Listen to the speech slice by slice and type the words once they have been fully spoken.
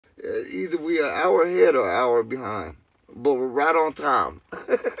Either we are an hour ahead or an hour behind, but we're right on time.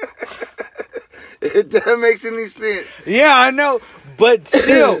 If that makes any sense. Yeah, I know, but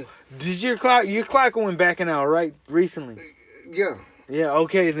still, did your clock went back and out right recently? Yeah. Yeah.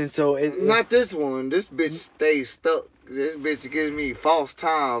 Okay, then so not this one. This bitch stays stuck. This bitch gives me false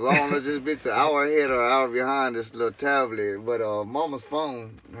times. I don't know if this bitch an hour ahead or an hour behind this little tablet. But mama's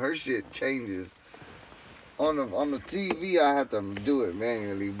phone, her shit changes. On the TV, I have to do it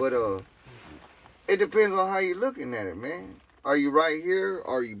manually. But it depends on how you're looking at it, man. Are you right here?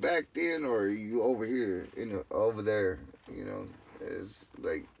 Are you back then? Or are you over here? Over there? You know, there's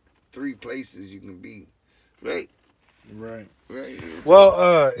like 3 places you can be, right? Right. Right.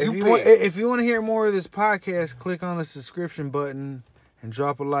 Well, if you want to hear more of this podcast, click on the subscription button and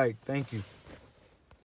drop a like. Thank you.